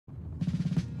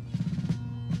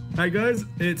Hi guys,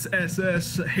 it's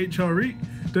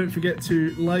HRE. Don't forget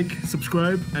to like,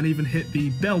 subscribe, and even hit the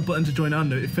bell button to join our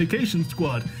notification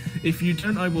squad. If you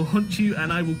don't, I will hunt you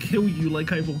and I will kill you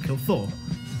like I will kill Thor.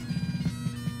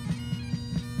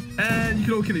 And you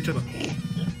can all kill each other.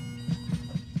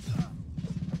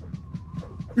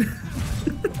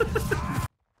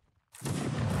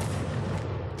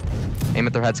 Aim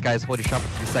at their heads, guys. Hold your shot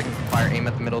for 3 seconds. Fire. Aim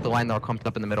at the middle of the line. They're all clumped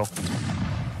up in the middle.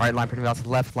 Alright, line pretty out to the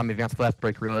left. Line moving out to the left.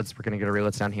 Break reloads. We're gonna get a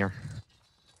reloads down here.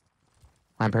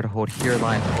 Line pair to hold here.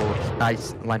 Line hold.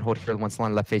 Nice. Line hold here. Once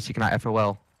line left face. You cannot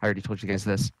FOL. I already told you guys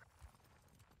this.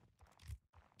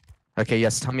 Okay,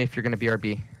 yes. Tell me if you're gonna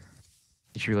BRB.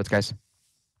 Get your reloads, guys.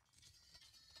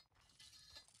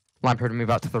 Line pair to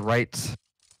move out to the right.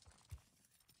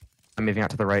 I'm moving out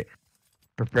to the right.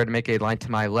 Prepare to make a line to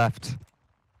my left.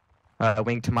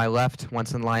 Wing to my left.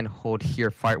 Once in line, hold here.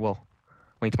 Fire well.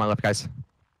 Wing to my left, guys.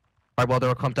 Fire well. They're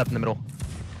all clumped up in the middle.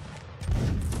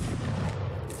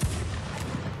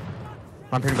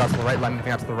 Line moving out to the right. Line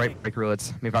moving out to the right. Break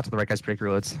reloads. Move out to the right, guys. Break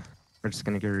reloads. We're just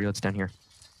gonna get reloads down here.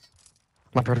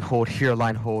 Line pair to hold here.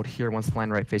 Line hold here. Once the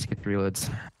line right face, get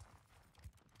reloads.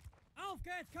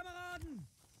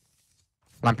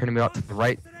 Line pair to move out to the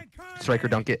right. Striker,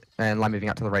 don't get. And line moving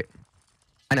out to the right.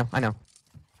 I know.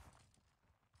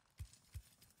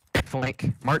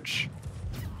 Flank, march.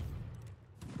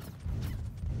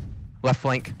 Left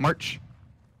flank, march.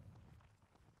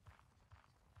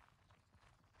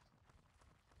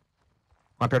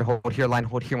 Line pair to hold here, line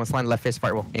hold here. Once line left face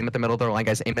firewall. Aim at the middle of their line,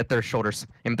 guys. Aim at their shoulders.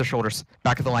 Aim at their shoulders.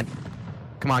 Back of the line.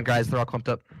 Come on, guys. They're all clumped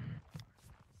up.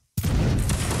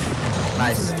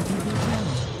 Nice.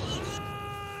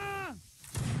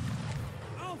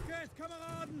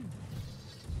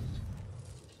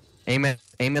 Aim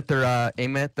at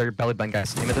their belly button,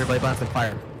 guys. Aim at their belly buttons and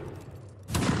fire.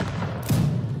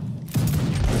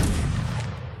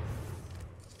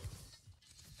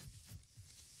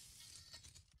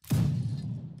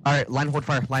 Alright, line hold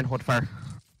fire, line hold fire.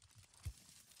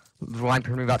 The line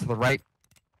move out to the right.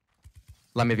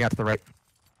 Line moving out to the right.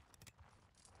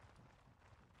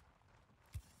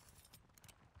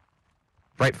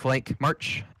 Right flank,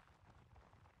 march.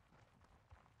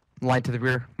 Line to the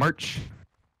rear, march.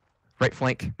 Right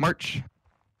flank, march.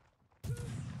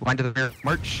 Line to the rear,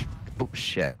 march. Oh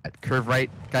shit. Curve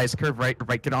right, guys, curve right,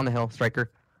 get on the hill,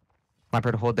 striker. Line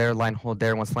pair to hold there, line hold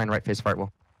there, once line right face fart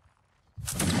will.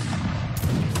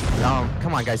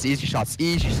 Come on guys, easy shots,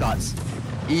 easy shots.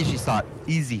 Easy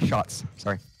shots,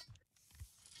 sorry.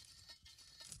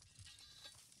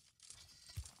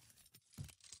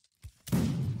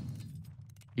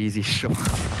 Easy shot.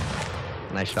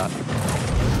 Nice shot.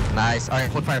 Nice. Alright,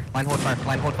 hold fire. Line hold fire.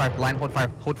 Line hold fire. Line hold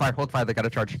fire. Hold fire. Hold fire. They got a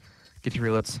charge. Get your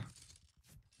reloads.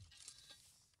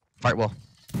 Fire well.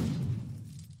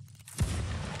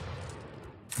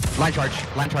 Line charge.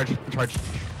 Line charge. Charge.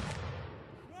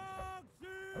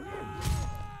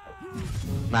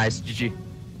 Nice. GG.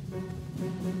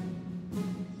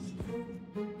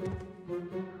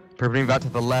 Move out to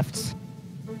the left.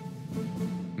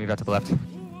 Move out to the left.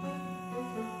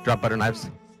 Drop butter knives.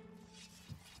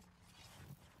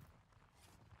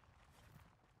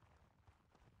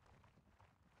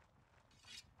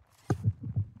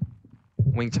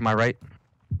 Wing to my right.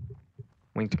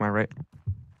 Wing to my right.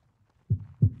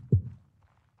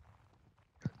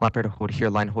 Line pair to hold here.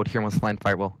 Line hold here. Once line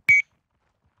fire well.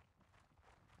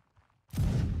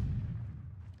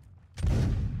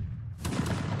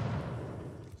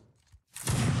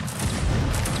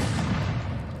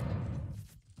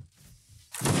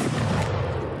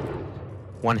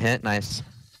 One hit, nice.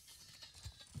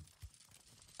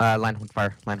 Line hold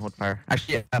fire. Line hold fire.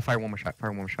 Actually, yeah, fire one more shot.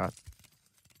 Fire one more shot.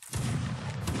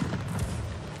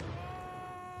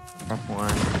 Rough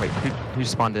one. Wait, who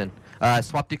spawned in?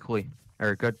 Swap decoy.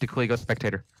 Or go decoy, go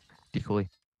spectator. Decoy.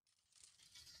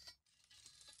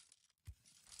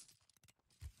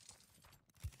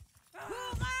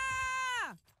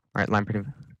 Alright, line pretty.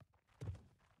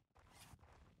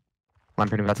 Line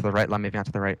pretty out to the right, line moving out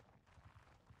to the right.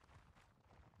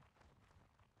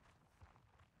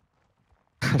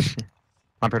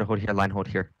 Line pretty hold here, line hold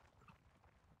here.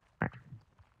 Alright.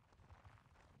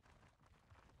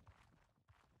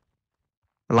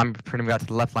 Line pretty out to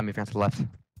the left, line moving out to the left.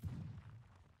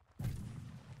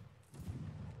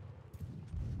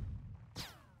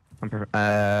 Maybe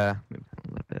a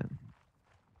little bit.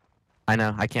 I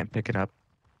know, I can't pick it up.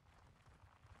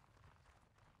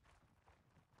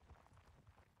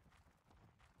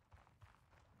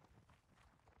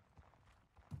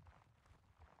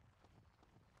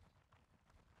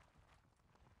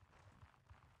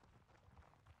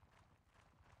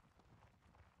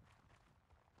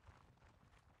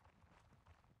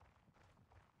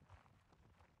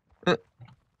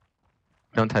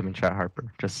 Don't type in chat,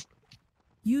 Harper. Just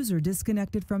User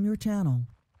disconnected from your channel.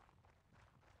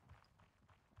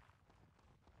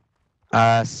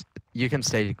 you can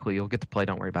stay cool. You'll get to play.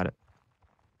 Don't worry about it.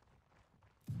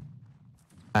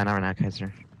 Now we're not,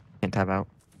 Kaiser. Can't tab out.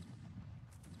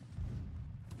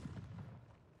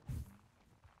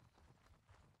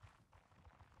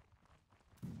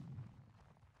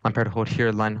 Line pair to hold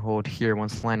here, line hold here.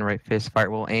 Once line right face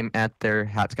fire. We'll aim at their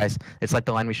hats, guys. It's like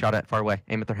the line we shot at far away.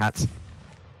 Aim at their hats.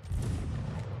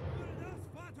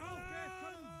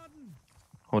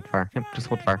 Hold fire. Yep, just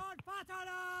hold fire.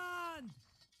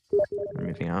 We're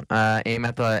moving out.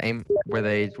 Aim where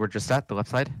they were just at, the left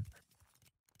side.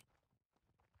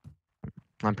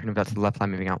 Line pretty much to the left line,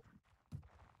 moving out.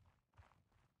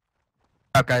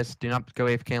 Up, guys. Do not go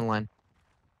AFK in line.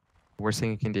 Worst thing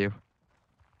you can do.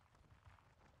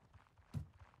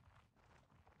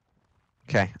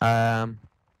 Okay. I'm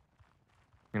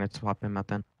gonna swap him out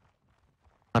then.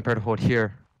 Line pair to hold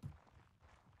here.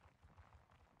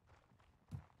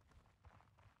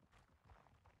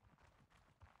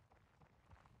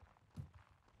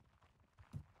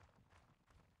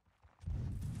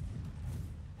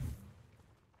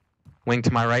 Wing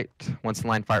to my right. Once in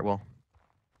line, fire will.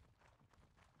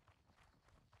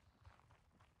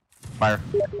 Fire.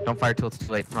 Don't fire till it's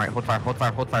too late. Alright, hold fire, hold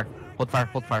fire, hold fire. Hold fire,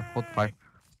 hold fire, hold fire.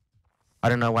 I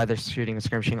don't know why they're shooting and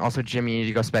skirmishing. Also, Jim, you need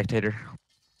to go spectator.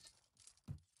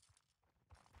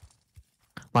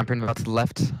 Line printing out to the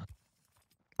left.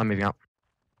 I'm moving out.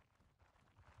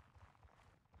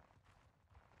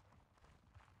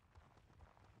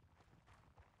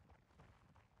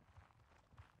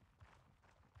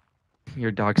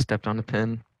 Your dog stepped on a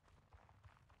pin.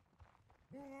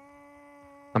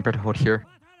 I'm to hold here.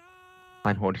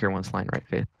 Line hold here, once line right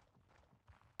face.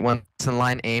 Once in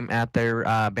line, aim at their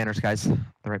banners, guys. They're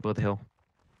right below the hill.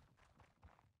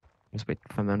 Just wait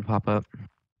for them to pop up.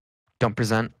 Don't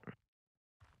present.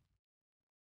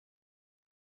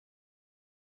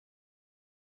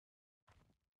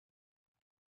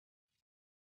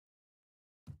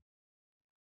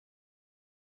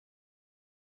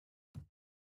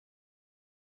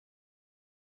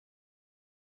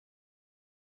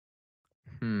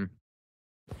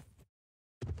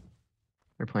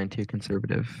 They're playing too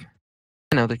conservative.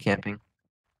 I know they're camping.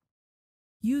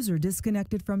 User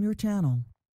disconnected from your channel.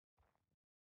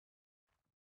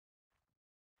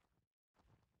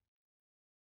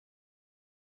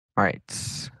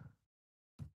 Alright.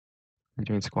 I'm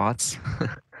doing squats.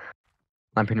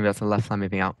 Line printing out to the left, line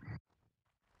moving out.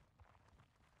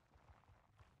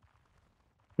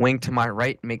 Wing to my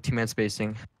right, make 2-man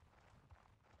spacing.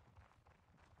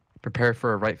 Prepare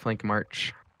for a right flank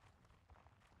march.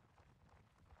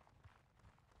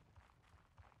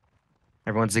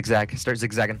 Everyone zigzag. Start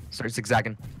zigzagging. Start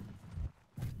zigzagging.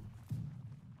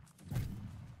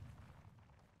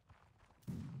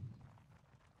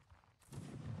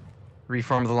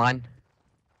 Reform the line.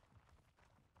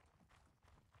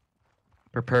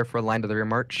 Prepare for a line to the rear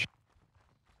march.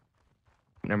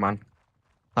 Never mind.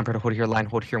 I'm prepared to hold here,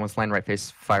 hold here, once line right face,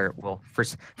 fire. Well,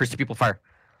 first 2 people fire.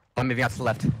 Line moving out to the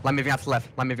left. Line moving out to the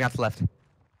left. Line moving out to the left.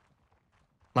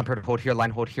 Line prepared to hold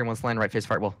here, once line right face,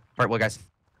 fire. Well, guys.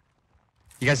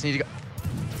 You guys need to go.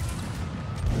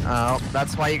 Oh,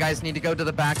 that's why you guys need to go to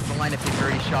the back of the line if you've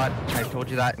already shot. I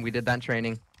told you that, and we did that in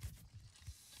training.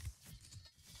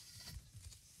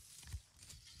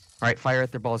 Alright, fire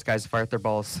at their balls, guys. Fire at their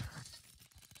balls.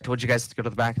 I told you guys to go to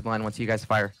the back of the line once you guys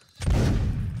fire.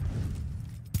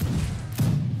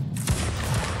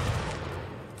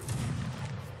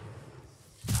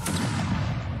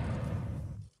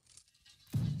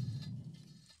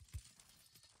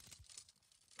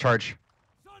 Charge.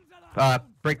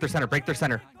 Break their center, break their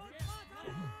center.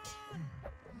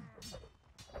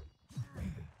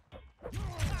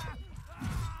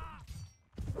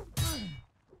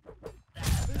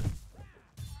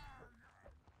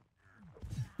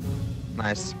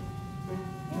 Nice.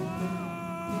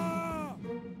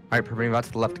 Alright, bring out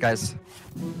to the left, guys.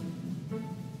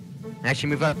 Actually,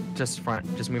 move up just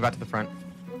front. Just move out to the front.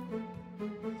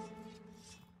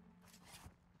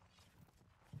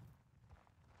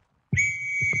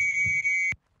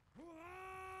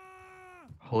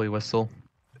 Holy whistle.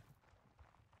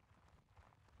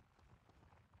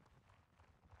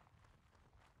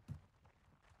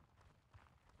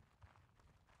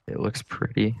 It looks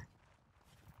pretty.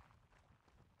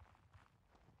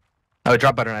 Oh,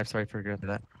 drop butter knife. Sorry, forgot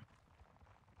that.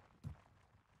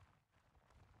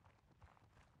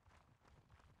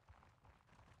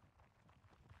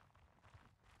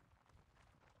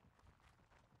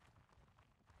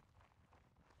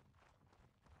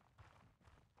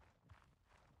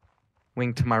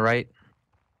 Wing to my right.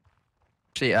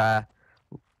 Actually,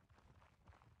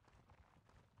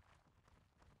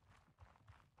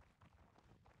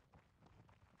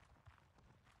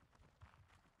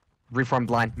 reform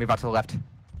blind. Move out to the left.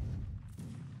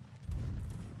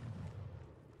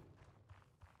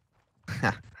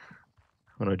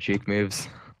 Little juke moves.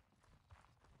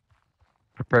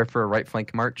 Prepare for a right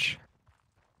flank march.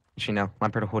 Actually, no.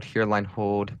 Line to hold here. Line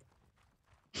hold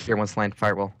here. Once line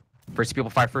firewall. First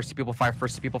people fire. First people fire.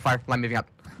 First people fire. Line moving up.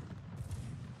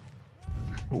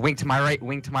 Wing to my right.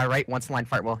 Wing to my right. Once line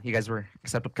firewall. You guys were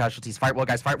acceptable casualties. Firewall,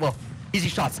 guys. Firewall. Easy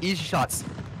shots. Easy shots.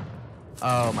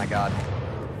 Oh my god.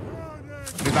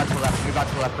 Move out to the left. Move out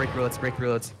to the left. Break reloads. Break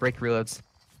reloads. Break reloads.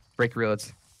 Break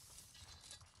reloads.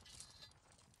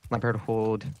 Line to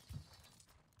hold.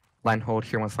 Line hold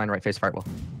here. Once line right face firewall.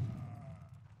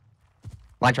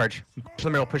 Line charge. Push the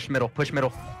middle. Push middle. Push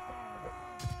middle.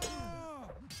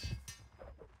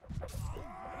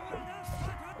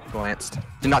 Glanced.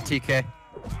 Do not TK.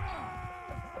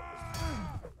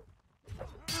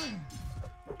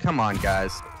 Come on,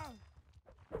 guys.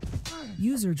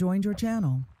 User joined your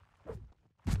channel.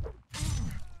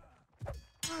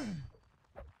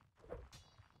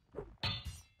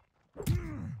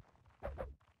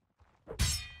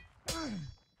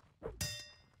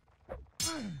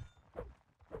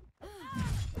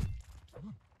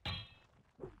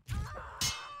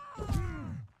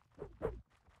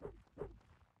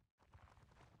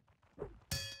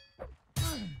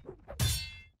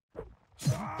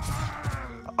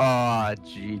 Oh,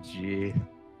 GG.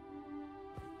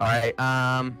 All right.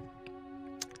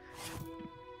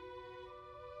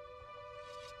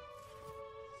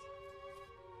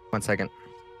 1 second.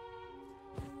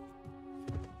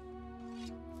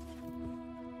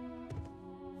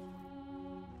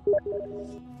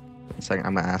 Second,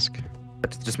 I'm gonna ask.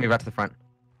 Just move out to the front.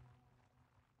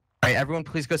 All right, everyone,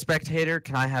 please go spectator.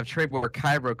 Can I have Trebor,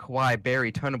 Cairo, Kawhi,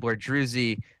 Barry, Tonabler,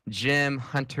 Druzy, Jim,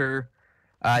 Hunter,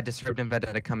 Disturbed, and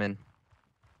Vendetta come in?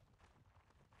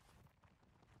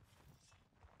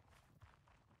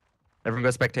 Everyone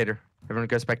go spectator. Everyone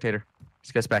go spectator.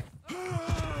 Just go spec.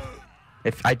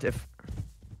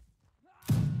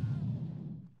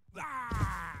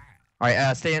 All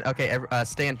right, stay in. Okay,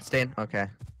 stay in. Stay in. Okay.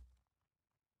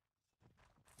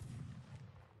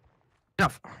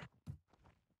 Enough.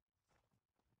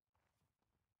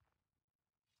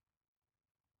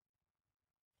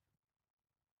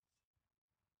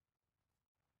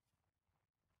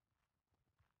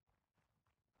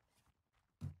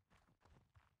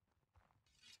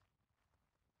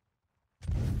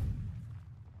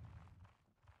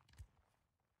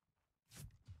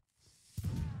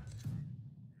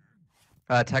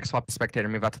 Tech swap to spectator.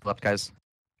 Move out to the left, guys.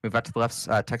 Move out to the left.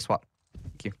 Tech swap.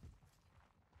 Thank you.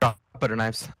 Drop butter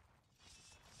knives.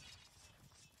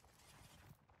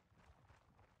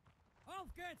 Auf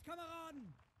geht's,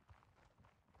 Kameraden!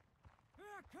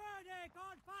 Für König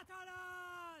und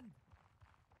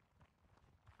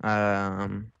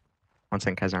Vaterland! 1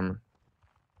 second, guys. Armor.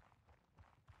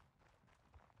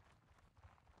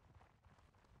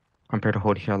 I'm prepared to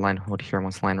hold here. Line hold here.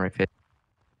 Once line right fit.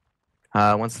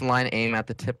 Once the line, aim at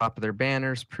the tip up of their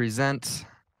banners. Present.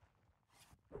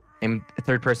 Aim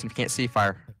third person. If you can't see,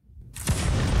 fire.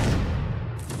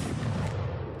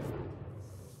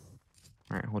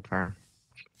 All right, hold fire.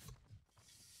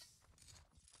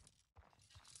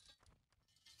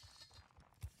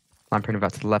 Line printing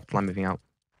out to the left. Line moving out.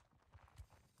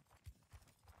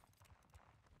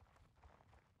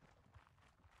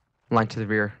 Line to the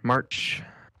rear. March.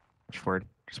 March forward.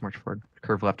 Just march forward.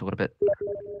 Curve left a little bit.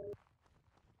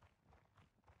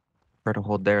 Try to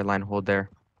hold there, line hold there.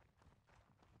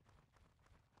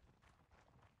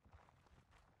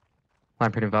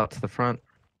 Line printing out to the front.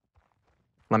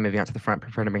 Line moving out to the front.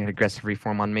 Prepare to make an aggressive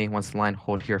reform on me. Once the line,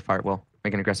 hold here, firewall.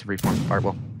 Make an aggressive reform,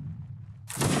 firewall.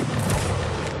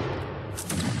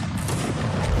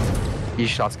 Easy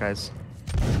shots, guys.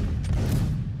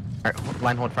 Alright,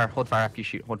 line hold fire after you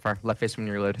shoot. Hold fire. Left face when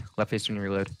you reload. Left face when you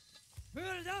reload.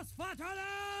 Für das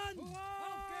Vaterland!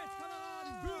 Auf geht's,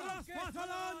 Kameraden! Für das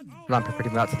Vaterland! Line prepare to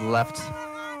move out to the left.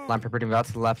 Line prepare to move out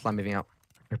to the left. Line moving out.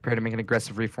 Prepare to make an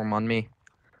aggressive reform on me.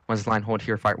 Once the line, hold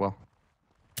here, fight well.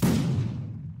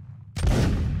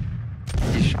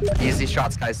 Easy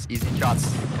shots, guys. Easy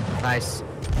shots. Nice.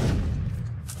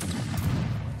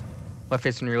 Left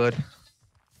face when you reload.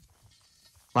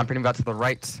 Line pretty out to the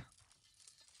right.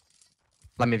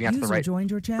 Line moving out to the right.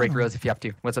 Joined your channel. Break rails if you have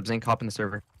to. What's up, Zane? Hop in the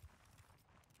server.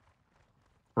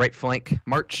 Right flank,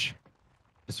 march.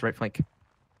 Just right flank.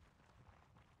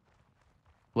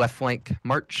 Left flank,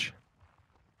 march.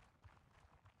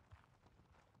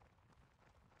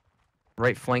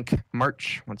 Right flank,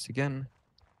 march. Once again.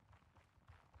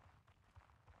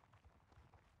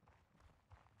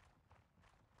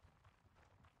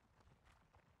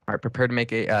 All right, prepare to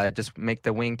make a, just make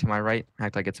the wing to my right.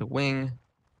 Act like it's a wing.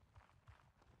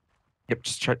 Yep,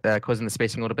 just try, closing the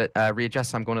spacing a little bit.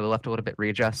 Readjust, I'm going to the left a little bit,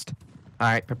 readjust. All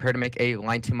right, prepare to make a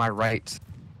line to my right.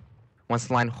 Once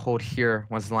the line, hold here.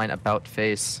 Once the line about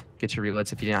face, get your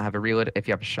reloads. If you don't have a reload, if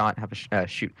you have a shot, have a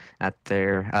shoot at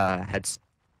their heads.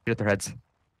 Shoot at their heads.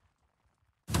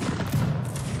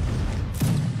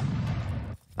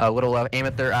 A little aim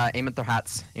at their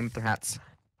hats. Aim at their hats.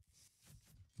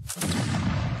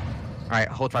 All right,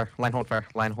 hold fire. Line, hold fire.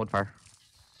 Line, hold fire.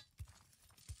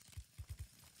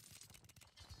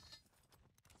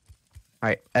 All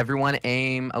right, everyone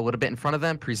aim a little bit in front of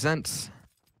them. Present.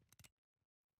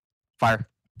 Fire.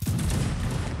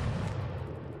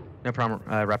 No problem,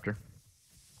 Raptor.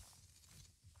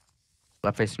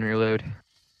 Left facing reload. All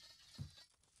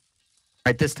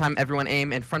right, this time everyone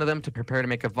aim in front of them to prepare to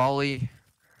make a volley.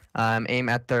 Aim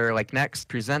at their necks.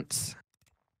 Present.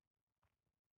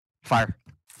 Fire.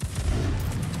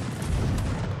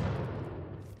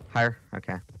 Higher.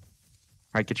 Okay. All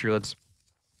right, get your reloads.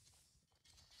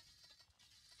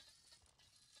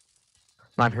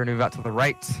 Line prepare to move out to the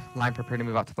right. Line prepare to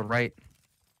move out to the right.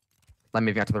 Line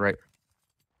moving out to the right.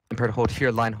 Prepare to hold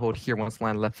here. Line hold here. Once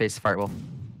line left face firewall.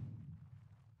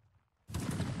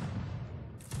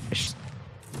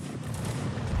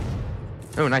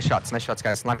 Oh, nice shots. Nice shots,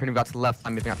 guys. Line prepare to move out to the left.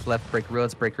 Line moving out to the left. Break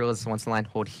reloads. Break reloads. Once the line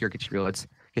hold here. Get your reloads.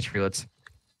 Get your reloads.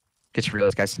 Get your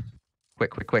reloads, guys. Quick,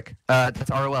 quick, quick.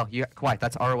 That's ROL. Kawhi,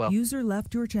 that's ROL. User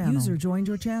left your channel. User joined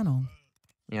your channel.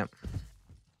 Yep.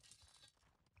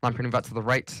 Line move out to the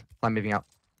right. Line moving out.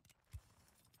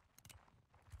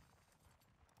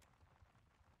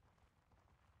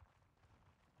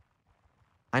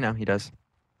 I know, he does.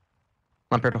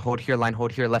 Line to hold here, line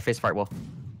hold here, left face firewall.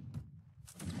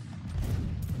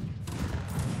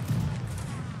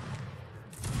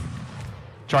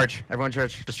 Charge. Everyone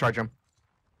charge. Just charge him.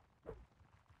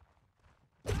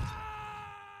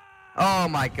 Oh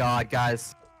my god,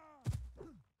 guys.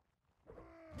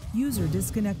 User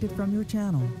disconnected from your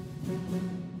channel.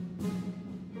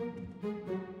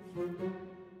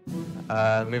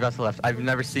 Move out to the left. I've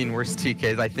never seen worse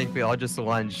TKs. I think we all just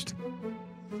lunged.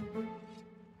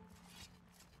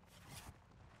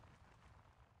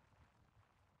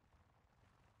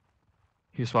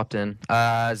 Who swapped in?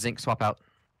 Zinc swap out.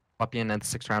 Swap in at the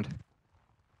 6th round.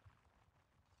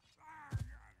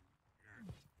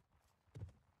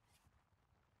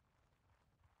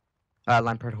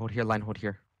 Line part hold here, line hold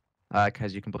here.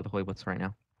 Cause you can both hold what's right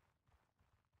now.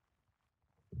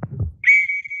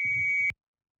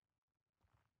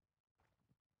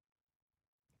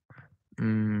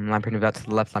 Line part move out to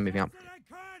the left, line moving out.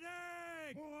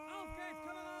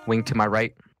 Wing to my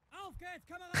right.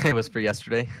 It was for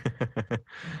yesterday.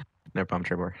 No problem,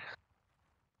 Trevor.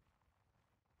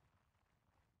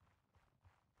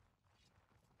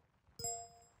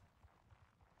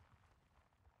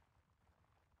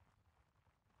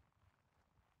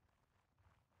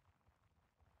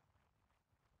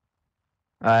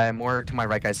 More to my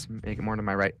right, guys. Make it more to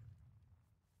my right.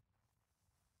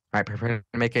 All right, prepare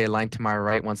to make a line to my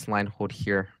right. Once the line hold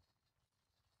here.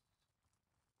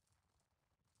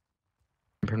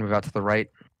 Prepare to move out to the right.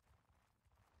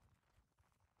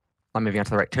 I'm moving out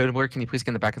to the right. Totem Blur, can you please get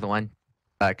in the back of the line?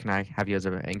 Can I have you as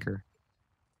an anchor?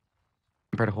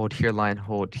 Prepare to hold here, line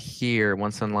hold here.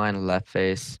 Once on line, left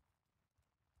face.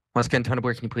 Once again, Totem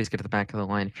Blur, can you please get to the back of the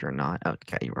line if you're not?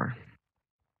 Okay, you are.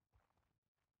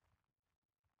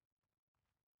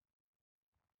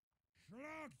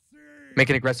 Make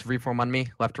an aggressive reform on me.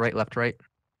 Left, right, left, right.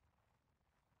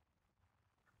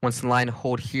 Once in line,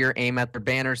 hold here, aim at their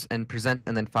banners, and present,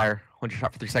 and then fire. Hold your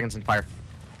shot for 3 seconds and fire.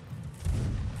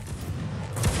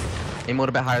 Aim a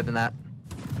little bit higher than that.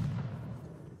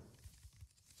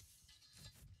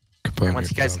 And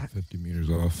once you guys 50 meters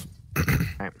off.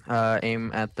 Alright,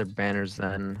 aim at their banners,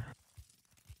 then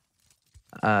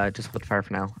just hold fire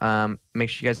for now. Make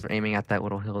sure you guys are aiming at that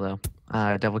little hill, though.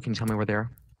 Devil, can you tell me where they are?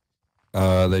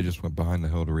 They just went behind the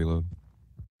hill to reload.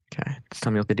 Okay, just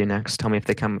tell me what they do next. Tell me if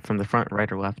they come from the front,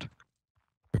 right, or left.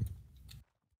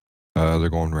 They're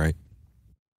going right.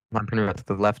 Line moving out to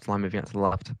the left, line moving out to the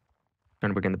left.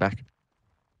 Going to begin the back.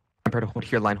 Prepare to hold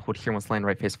here, line hold here. Once line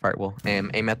right face firewall.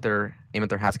 Aim at their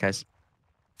hats, guys.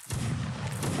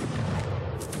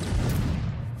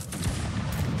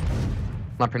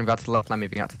 Line move out to the left, line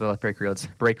moving out to the left. Break reloads.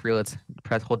 Break reloads.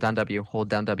 Press hold down W. Hold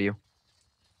down W.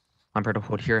 Line prepare to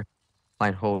hold here.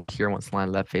 Line hold here. Once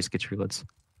line left face gets reloads.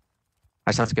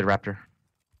 That sounds good, Raptor.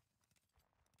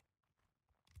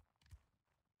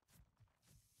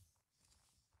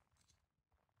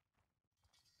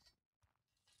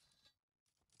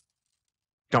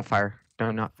 Don't fire.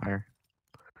 Don't not fire.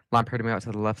 Line pair to move out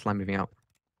to the left, line moving out.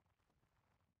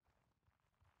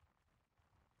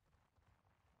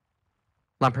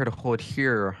 Line pair to hold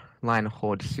here, line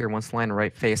hold here. Once line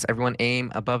right face. Everyone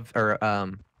aim above or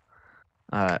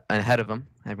ahead of them.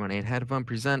 Everyone aim ahead of them.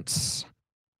 Presents.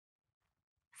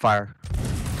 Fire.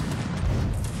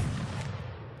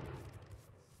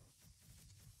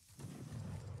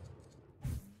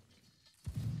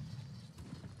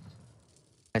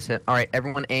 That's it. All right,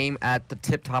 everyone aim at the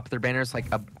tip top of their banners, like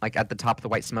at the top of the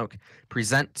white smoke.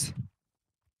 Present.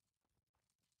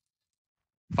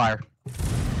 Fire.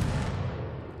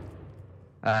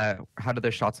 How did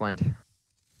their shots land?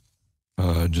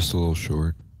 Just a little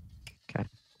short. Okay.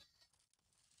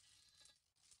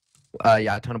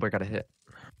 Yeah, Tunnel Boy got a hit.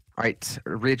 All right,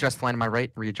 readjust line to my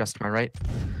right. Readjust to my right.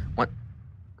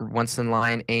 Once in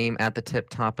line, aim at the tip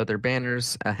top of their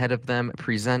banners, ahead of them.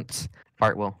 Present.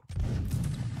 Fire at will.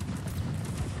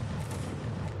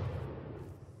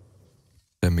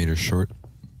 10 meters short.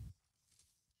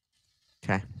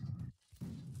 Okay.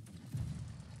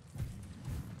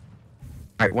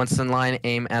 All right, once in line,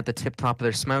 aim at the tip top of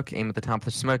their smoke. Aim at the top of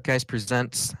the smoke, guys.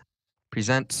 Present.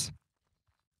 Present.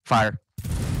 Fire.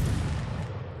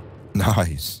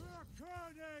 Nice.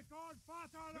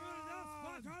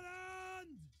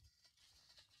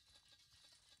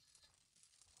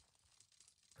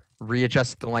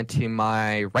 Readjust the line to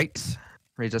my right.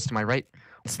 Readjust to my right.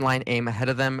 Once in line, aim ahead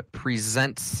of them.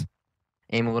 Present.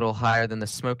 Aim a little higher than the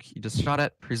smoke you just shot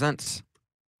at. Present.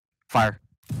 Fire.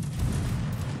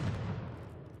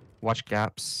 Watch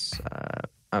gaps.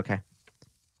 Okay.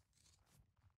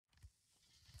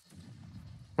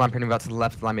 Line moving out to the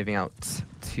left. Line moving out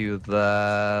to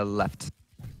the left.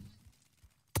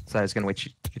 So I was gonna wait to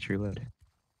get your reload.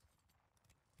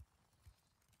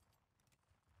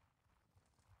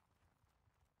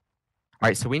 All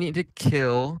right, so we need to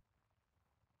kill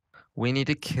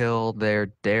their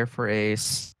Dare for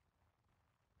Ace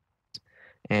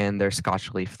and their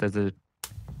Scotch Leaf. There's a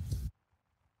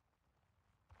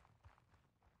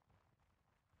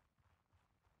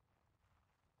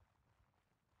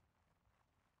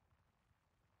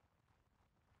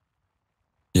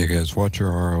Yeah, guys, watch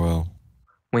your ROL.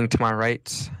 wing to my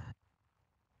right.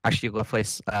 Actually, left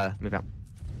place. Move out.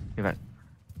 Move out.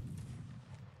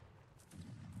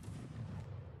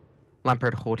 Line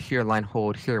pair to hold here. Line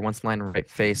hold here. Once line right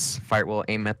face. Fire will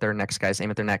aim at their necks, guys.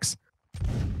 Aim at their necks.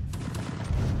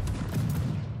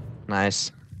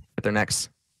 Nice. At their necks.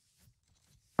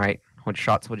 All right. Hold your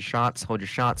shots. Hold your shots. Hold your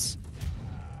shots.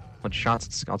 Hold your shots.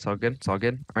 It's all good. It's all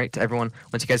good. All right. To everyone,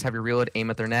 once you guys have your reload, aim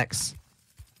at their necks.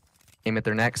 Aim at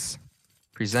their necks.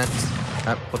 Present.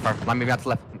 Flip fire. Line move out to the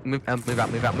left. Move out. Move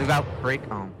out. Move out. Break.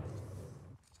 Oh.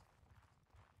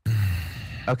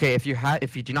 Okay. If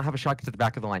you do not have a shot, get to the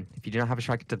back of the line. If you do not have a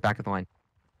shot, get to the back of the line.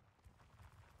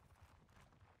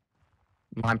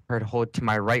 Line pair to hold to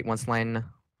my right. Once line.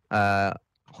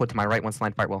 Hold to my right. Once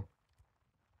line. Fight will.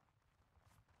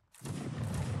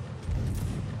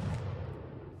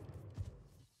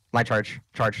 Line charge.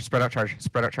 Charge. Spread out. Charge.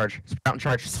 Spread out. Charge. Spread out and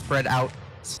charge. Spread out.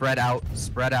 Spread out.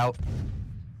 Spread out.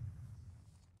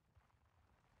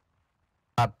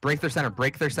 Break their center.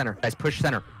 Break their center. Guys, push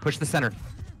center. Push the center.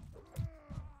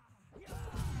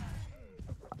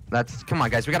 Come on,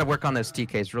 guys. We got to work on those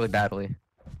TKs really badly.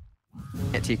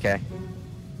 Hit TK.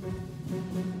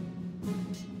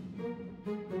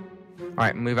 All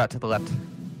right, move out to the left.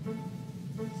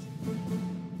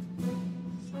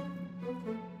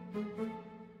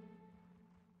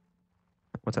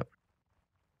 What's up?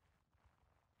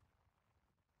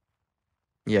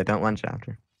 Yeah, don't lunge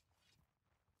after.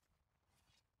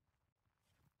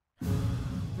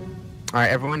 All right,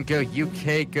 everyone go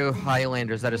UK, go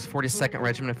Highlanders. That is 42nd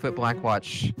Regiment of Foot Black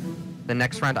Watch. The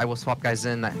next round, I will swap guys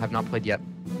in that have not played yet.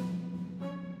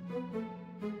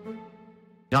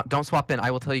 No, don't swap in.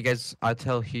 I will tell you guys. I'll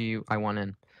tell who I want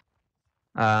in.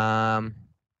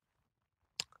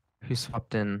 Who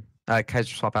swapped in?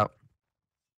 Kaiser swap out.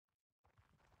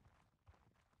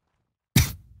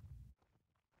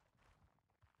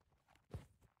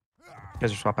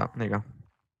 Kaiser swap out. There you go. All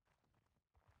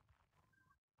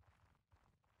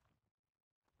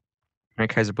right,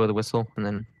 Kaiser, blow the whistle, and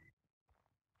then.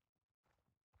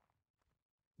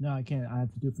 No, I can't. I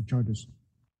have to do it for charges.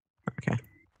 Okay.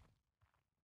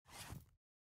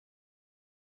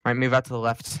 All right, move out to the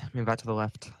left. Move out to the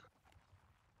left.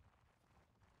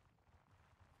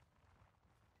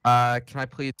 Can I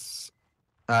please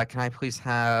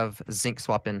have Zinc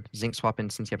swap in? Zinc swap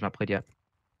in since you have not played yet.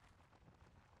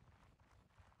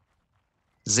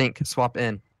 Zinc swap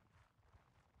in.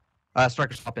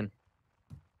 Striker swap in.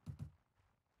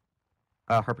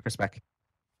 Harper goes back.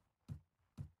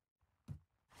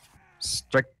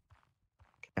 Strike.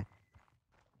 Okay.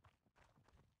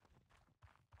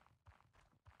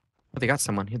 Oh, they got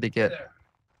someone. Who'd they get?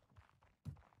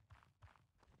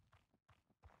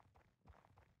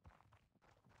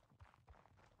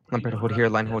 Lampreter, hold here.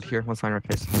 Line, hold here. Let's line our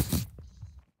face.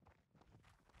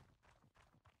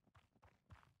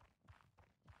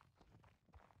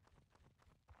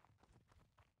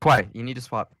 Quiet. You need to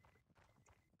swap.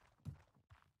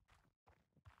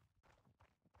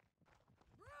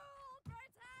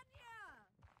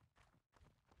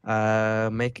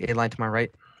 Make a line to my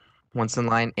right. Once in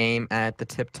line, aim at the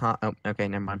tip top. Oh, okay,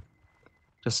 never mind.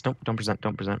 Just don't present.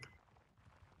 Don't present.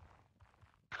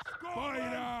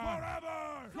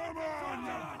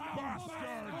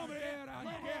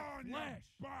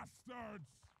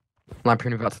 Line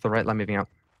moving out to the right. Line moving out.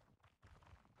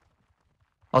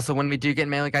 Also, when we do get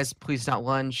melee, guys, please don't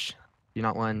lunge. Do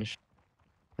not lunge.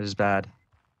 That is bad.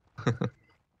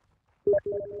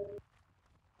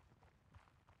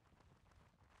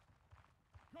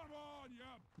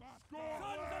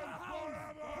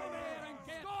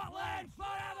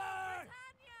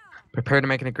 Prepare to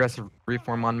make an aggressive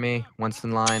reform on me. Once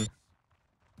in line.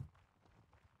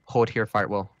 Hold here,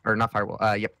 firewall. Or not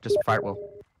firewall. Yep, just firewall.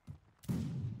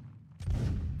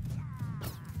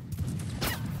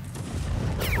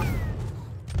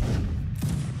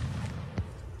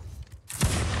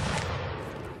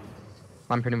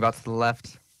 I'm pretty about to the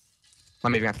left.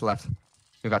 I'm moving out to the left.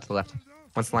 Move out to the left.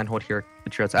 Once the line, hold here.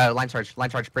 Line charge. Line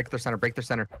charge. Break their center. Break their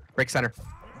center. Break center.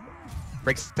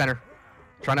 Break center.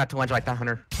 Try not to lunge like that,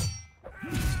 Hunter.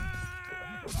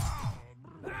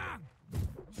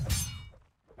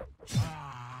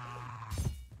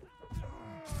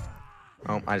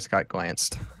 Oh, I just got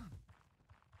glanced.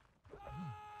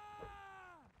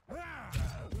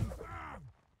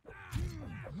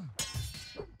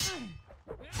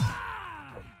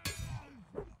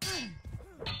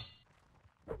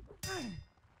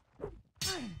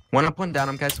 One up, one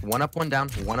down, guys. One up, one down.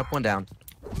 One up, one down.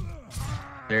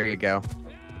 There you go.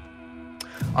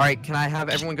 All right, can I have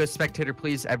everyone go spectator,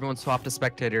 please? Everyone swap to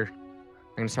spectator.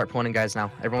 I'm gonna start pointing, guys,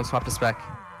 now. Everyone swap to spec.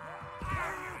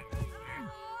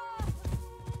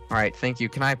 All right, thank you.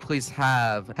 Can I please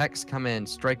have Hex come in,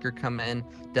 Striker come in,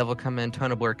 Devil come in,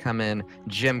 Tonabler come in,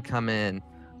 Jim come in,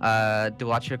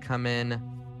 Duacho come in,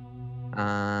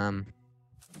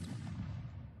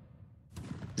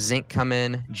 Zinc come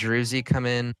in, Druzy come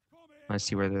in. Let's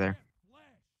see where they're there.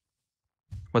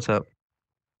 What's up?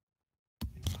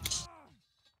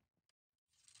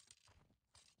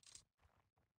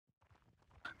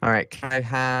 All right, can I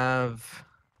have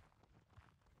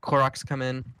Clorox come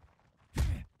in?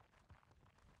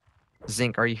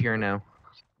 Zinc, are you here now?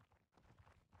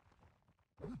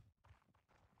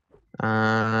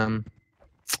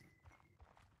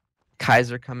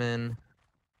 Kaiser come in.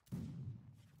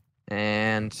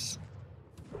 And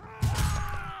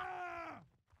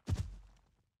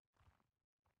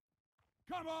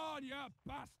Come on, you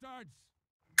bastards!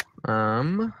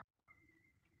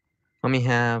 let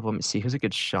me see, who's a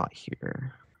good shot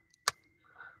here?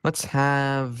 Let's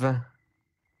have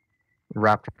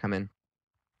Raptor come in.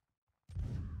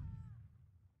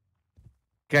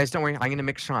 Guys, don't worry, I'm gonna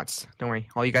mix shots. Don't worry.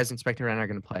 All you guys in Spectre are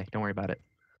gonna play. Don't worry about it.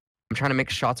 I'm trying to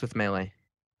mix shots with melee.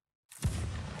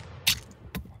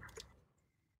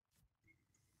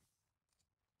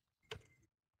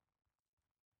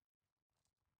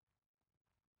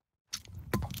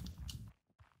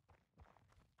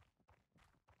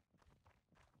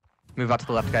 Move out to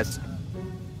the left, guys.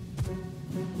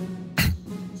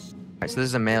 Alright, so this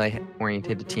is a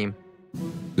melee-oriented team.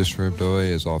 This ribbed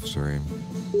away is officer aim.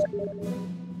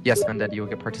 Yes, Undead, you will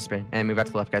get participating. And move out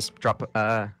to the left, guys. Drop,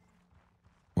 Well,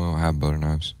 I have butter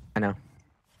knives. I know.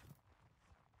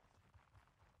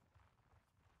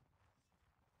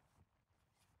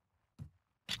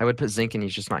 I would put Zinc in,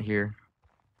 he's just not here.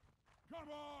 Come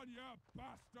on, you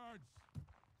bastards!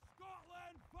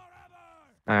 Scotland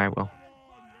forever! Alright, well.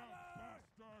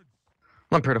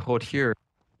 Lampreter to hold here.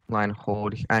 Line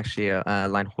hold. Actually,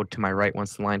 line hold to my right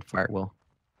once the line fire will.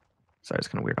 Sorry, it's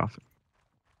kind of weird off.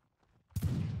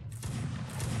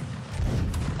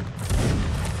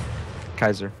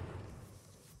 Kaiser.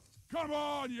 Come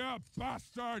on, you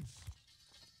bastards!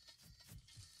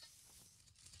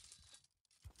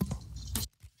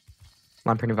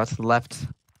 Line moving out to the left.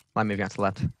 Line moving out to the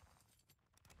left.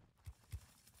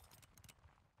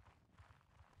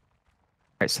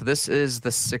 Alright, so this is the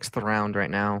 6th round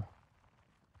right now.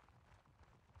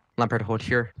 Lampreter to hold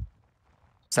here.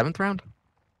 7th round?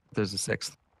 There's a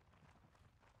 6th.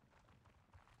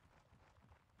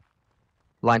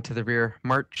 Line to the rear.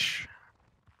 March.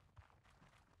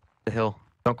 The hill.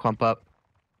 Don't clump up.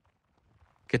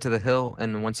 Get to the hill,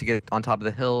 and once you get on top of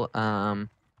the hill, tell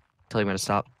you when to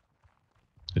stop.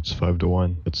 It's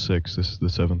 5-1. It's 6. This is the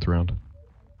 7th round.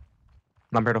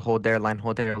 Number to hold there, line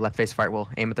hold there, left face fire will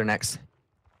aim at their necks.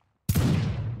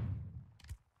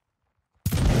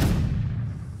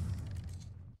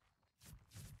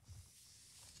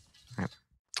 Alright.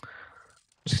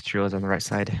 Just drills on the right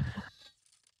side.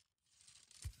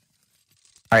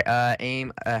 Alright,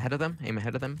 aim ahead of them, aim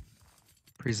ahead of them.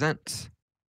 Present.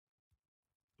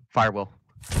 Fire will.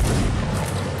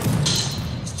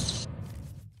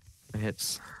 It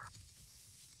hits.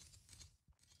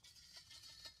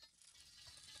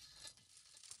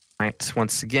 Alright,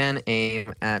 once again,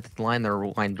 aim at the line. They're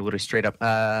lined literally straight up.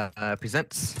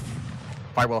 Presents.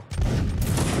 Firewall.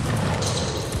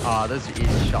 Aw, those are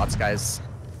easy shots, guys.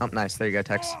 Oh, nice. There you go,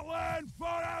 Tex.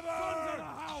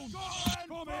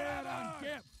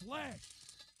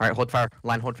 Alright, hold fire.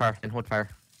 Line, hold fire. And hold fire.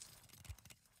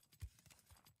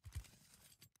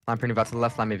 Line pretty about to the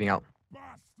left, line moving out.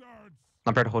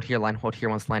 Line to hold here,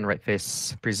 once line right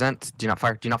face. Present. Do not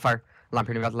fire. Do not fire. Line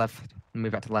pretty about to the left.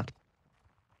 Move out to the left.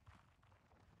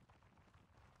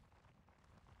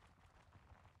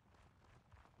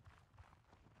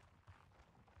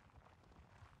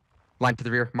 Line to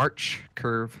the rear. March.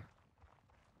 Curve.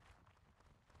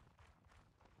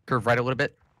 Curve right a little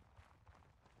bit.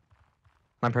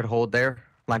 Line to hold there.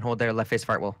 Line hold there. Left face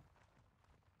fart will.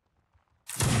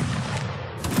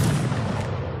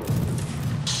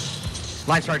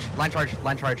 Line charge. Line charge.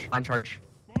 Line charge. Line charge.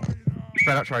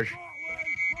 Spread out charge.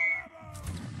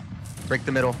 Break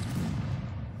the middle.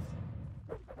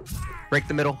 Break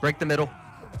the middle. Break the middle.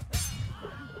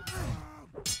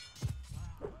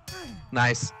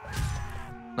 Nice.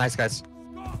 Nice, guys.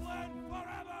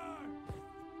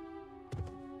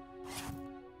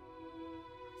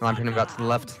 Line turning about to the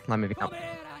left. Line moving up.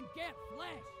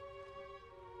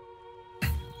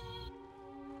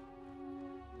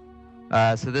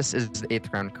 So this is the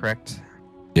 8th round, correct?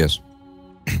 Yes.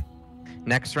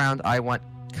 Next round, I want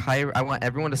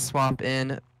everyone to swap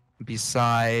in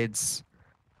besides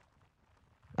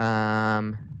who do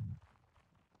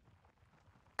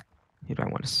I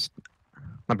want to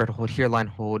number to hold here, line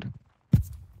hold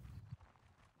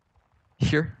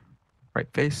here, right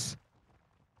face.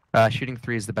 Shooting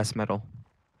 3 is the best medal.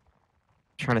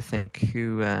 Trying to think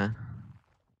who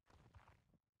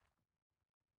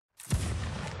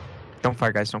don't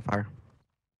fire, guys, don't fire.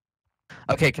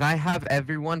 Okay, can I have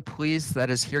everyone, please,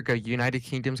 that is here, go United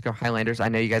Kingdoms, go Highlanders. I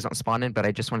know you guys don't spawn in, but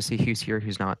I just want to see who's here,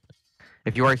 who's not.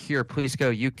 If you are here, please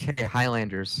go UK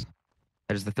Highlanders.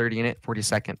 That is the 3rd unit,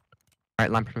 42nd. All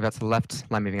right, line moving out to the left,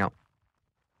 line moving out.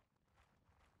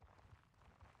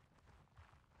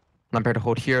 Line to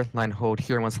hold here,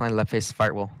 once line left face,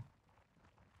 fire will.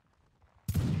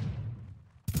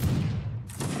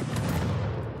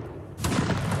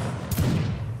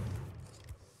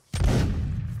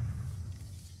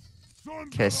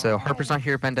 Okay, so Harper's not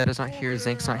here, Vendetta's not here,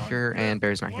 Zink's not here, and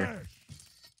Barry's not here.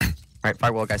 Alright,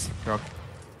 firewall, guys. Throw.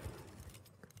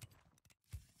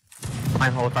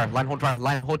 Line hold fire, line hold fire,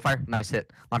 line hold fire. Nice hit.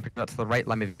 Line out to the right,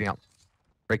 line moving out.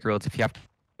 Break your loads if you have to.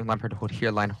 Line to hold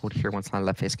here, once line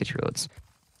left face, get your loads.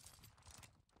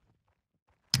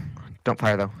 Don't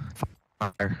fire though.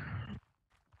 Fire.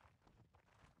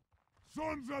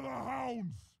 Sons of the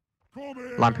hounds! Come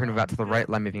here! Line move out to the right,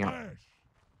 line moving out.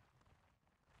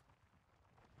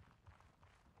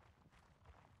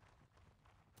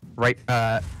 Right,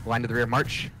 line to the rear,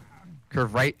 march.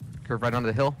 Curve right onto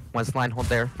the hill. Once line, hold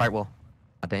there, fight will.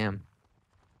 Ah, damn.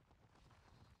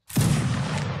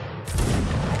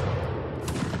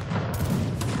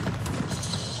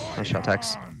 Nice shot,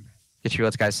 Tex. Get your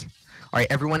reloads, guys. Alright,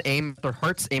 everyone aim at their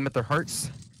hearts,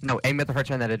 No, aim at their hearts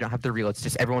and then I don't have their reloads.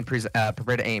 Just everyone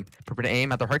prepare to aim. Prepare to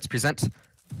aim at their hearts, present.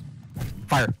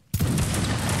 Fire.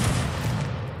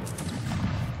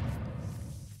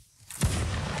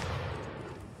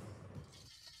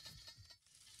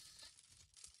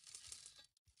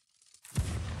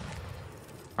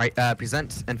 Alright,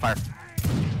 present and fire.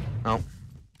 Oh.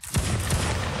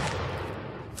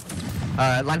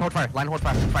 Line hold fire, line hold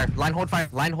fire, line hold fire,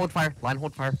 line hold fire, line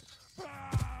hold fire.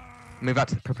 Move out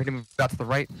to, prepare to move out to the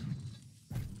right.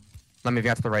 Line moving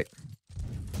out to the right.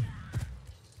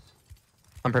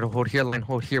 Line to hold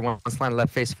here, once line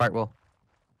left face, fight will.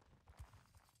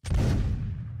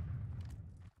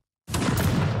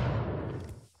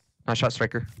 Nice shot,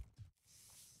 striker.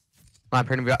 Line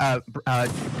to move out, do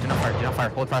not fire,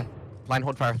 hold fire. Line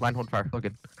hold fire, all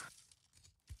good.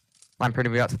 Line to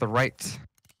move out to the right.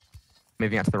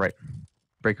 Moving out to the right.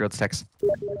 Break roads, Tex.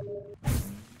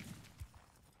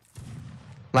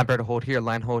 Line to hold here,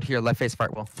 left face,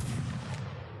 fart will.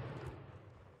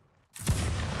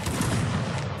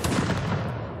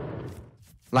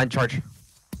 Line charge.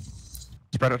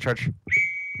 Spread out charge.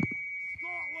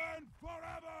 Scotland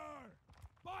forever!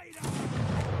 Biden!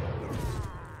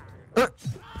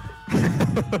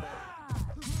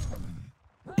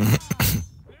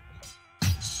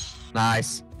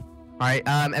 Nice. All right,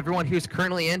 everyone who's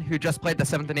currently in, who just played the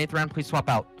 7th and 8th round, please swap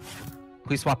out.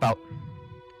 Please swap out.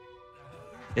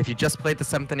 If you just played the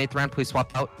 7th and 8th round, please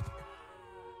swap out.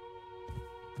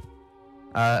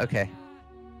 Okay.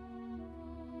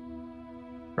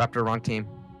 Raptor, wrong team.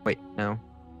 Wait, no.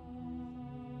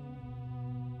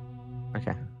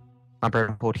 Okay.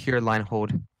 Number, hold here, line,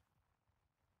 hold.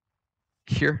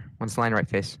 Here, one's line, right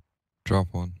face. Drop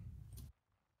one.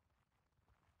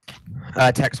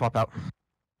 Tech, swap out.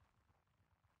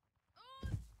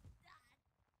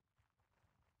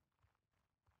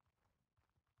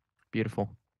 Beautiful.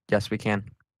 Yes, we can.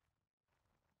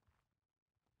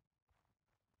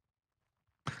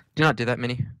 Do not do that,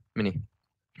 Mini. Mini.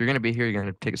 If you're going to be here, you're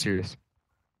going to take it serious.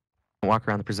 Don't walk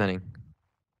around the presenting.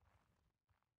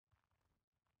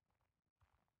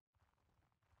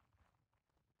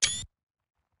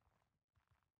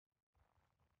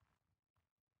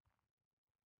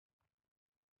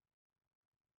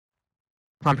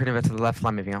 I'm pretty much to the left,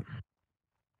 line moving out.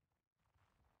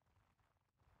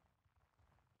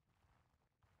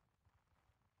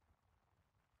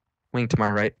 Wing to my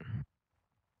right.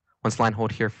 Once line,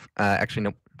 hold here. Actually,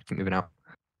 nope. Keep moving out.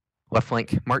 Left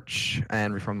flank, march,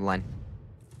 and reform the line.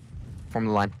 Form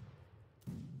the line.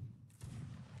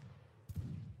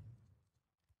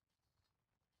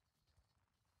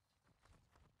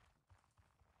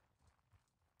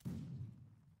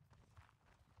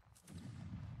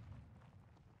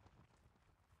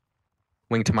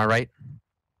 Wing to my right.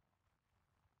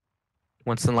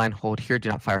 Once in line, hold here, do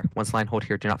not fire. Once line, hold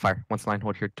here, do not fire. Once line,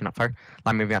 hold here, do not fire.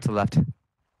 Line moving out to the left.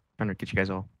 Trying to get you guys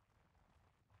all.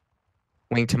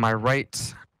 Wing to my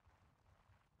right.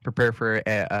 Prepare for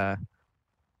an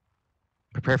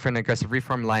aggressive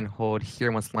reform. Line, hold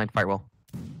here. Once line, firewall.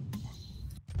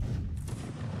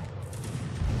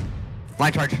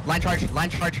 Line charge, line charge, line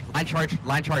charge, line charge,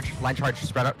 line charge, line charge.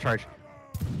 Spread out, charge.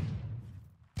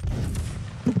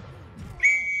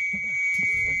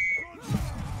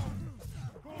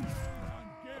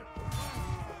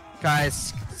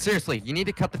 Guys, seriously, you need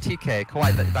to cut the TK.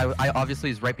 Kawhi, I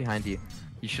obviously is right behind you.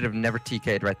 You should have never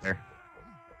TK'd right there.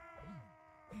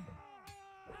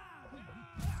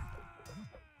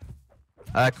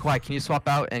 Kawhi, can you swap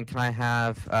out and can I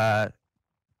have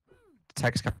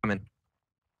text come in?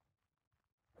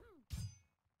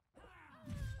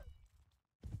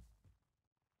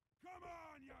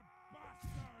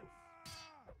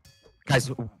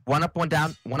 Guys, one up, one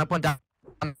down, one up, one down.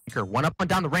 Ranker. One up, one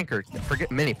down the ranker.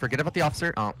 Forget Mini. Forget about the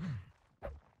officer. Oh.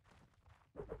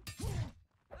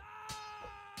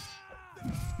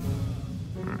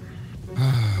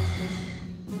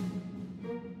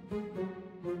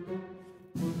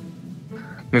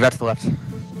 Move out to the left.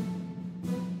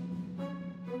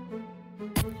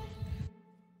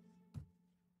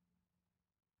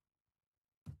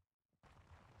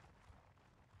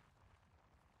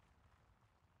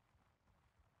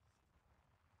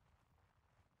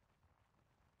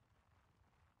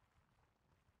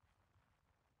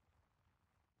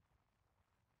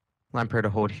 Line prayer to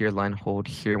hold here, line hold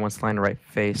here. Once line right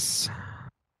face.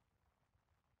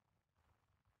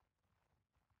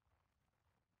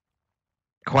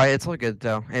 Quiet, it's all good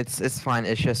though. It's fine.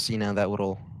 It's just, you know, that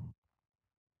little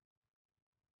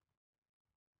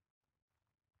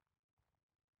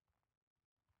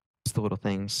just the little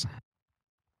things.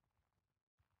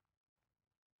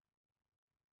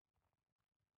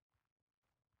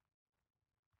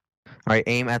 Alright,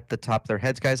 aim at the top of their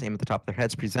heads, guys. Aim at the top of their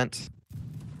heads, present.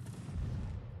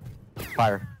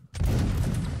 Fire.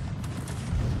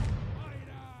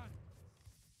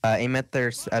 Aim at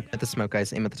their at the smoke,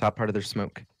 guys. Aim at the top part of their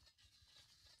smoke.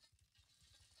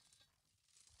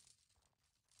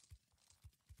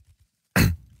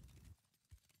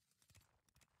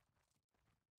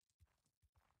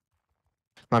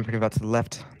 Line pretty out to the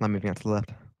left. Line moving out to the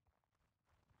left.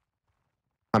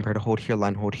 Line prayer to hold here.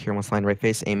 Line hold here. Once line right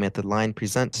face. Aim at the line.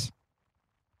 Present.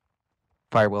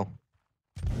 Fire will.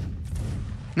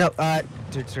 No,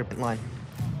 serpent line.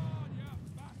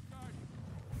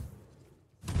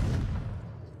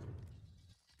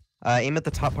 Aim at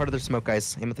the top part of their smoke,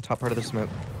 guys. Aim at the top part of their smoke.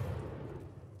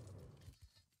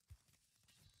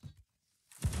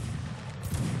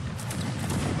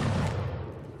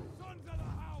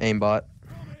 Aimbot.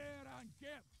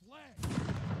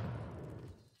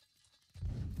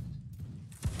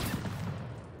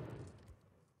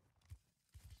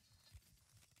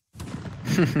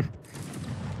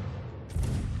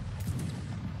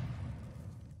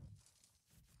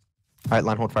 Alright,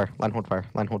 line hold fire. Line hold fire.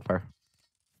 Line hold fire.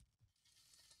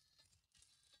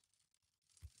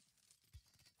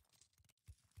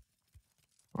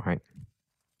 Alright.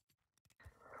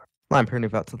 Line pair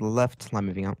move out to the left. Line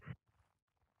moving out.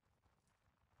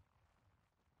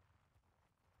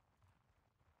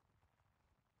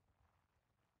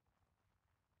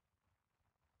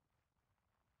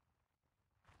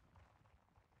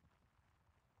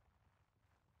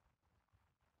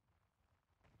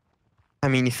 I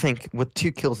mean, you think with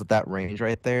 2 kills at that range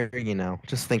right there, you know,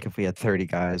 just think if we had 30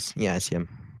 guys. Yeah, I see him.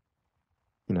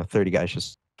 You know, 30 guys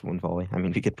just one volley. I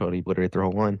mean, we could probably obliterate their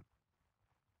whole line.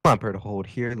 Line pair to hold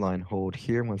here. Line hold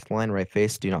here. Once line right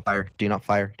face. Do not fire. Do not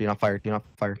fire. Do not fire. Do not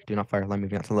fire. Do not fire. Line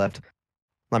moving out to the left.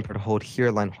 Line pair to hold here.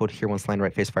 Line hold here. Once line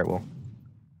right face. Fire wall.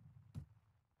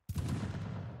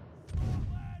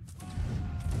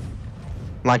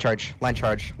 Line charge. Line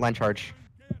charge. Line charge.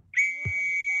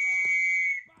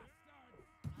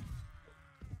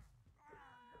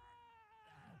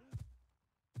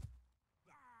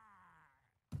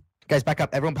 Guys, back up.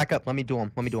 Everyone back up. Let me do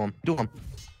them. Let me do them. Do them.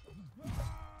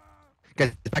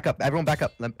 Guys, back up. Everyone back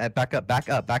up. Back up. Back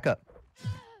up. Back up.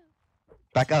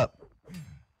 Back up.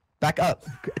 Back up.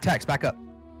 Attacks, back up.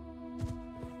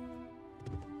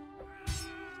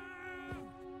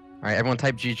 Alright, everyone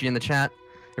type GG in the chat.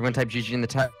 Everyone type GG in the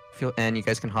chat. And you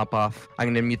guys can hop off. I'm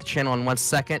going to mute the channel in 1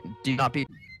 second. Do not be...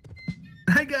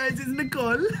 Hi guys, it's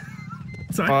Nicole.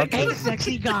 Sorry. Hey,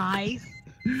 sexy guys.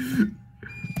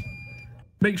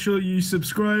 Make sure you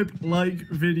subscribe, like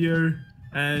video,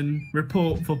 and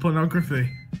report for pornography.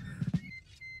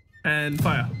 And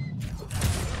fire.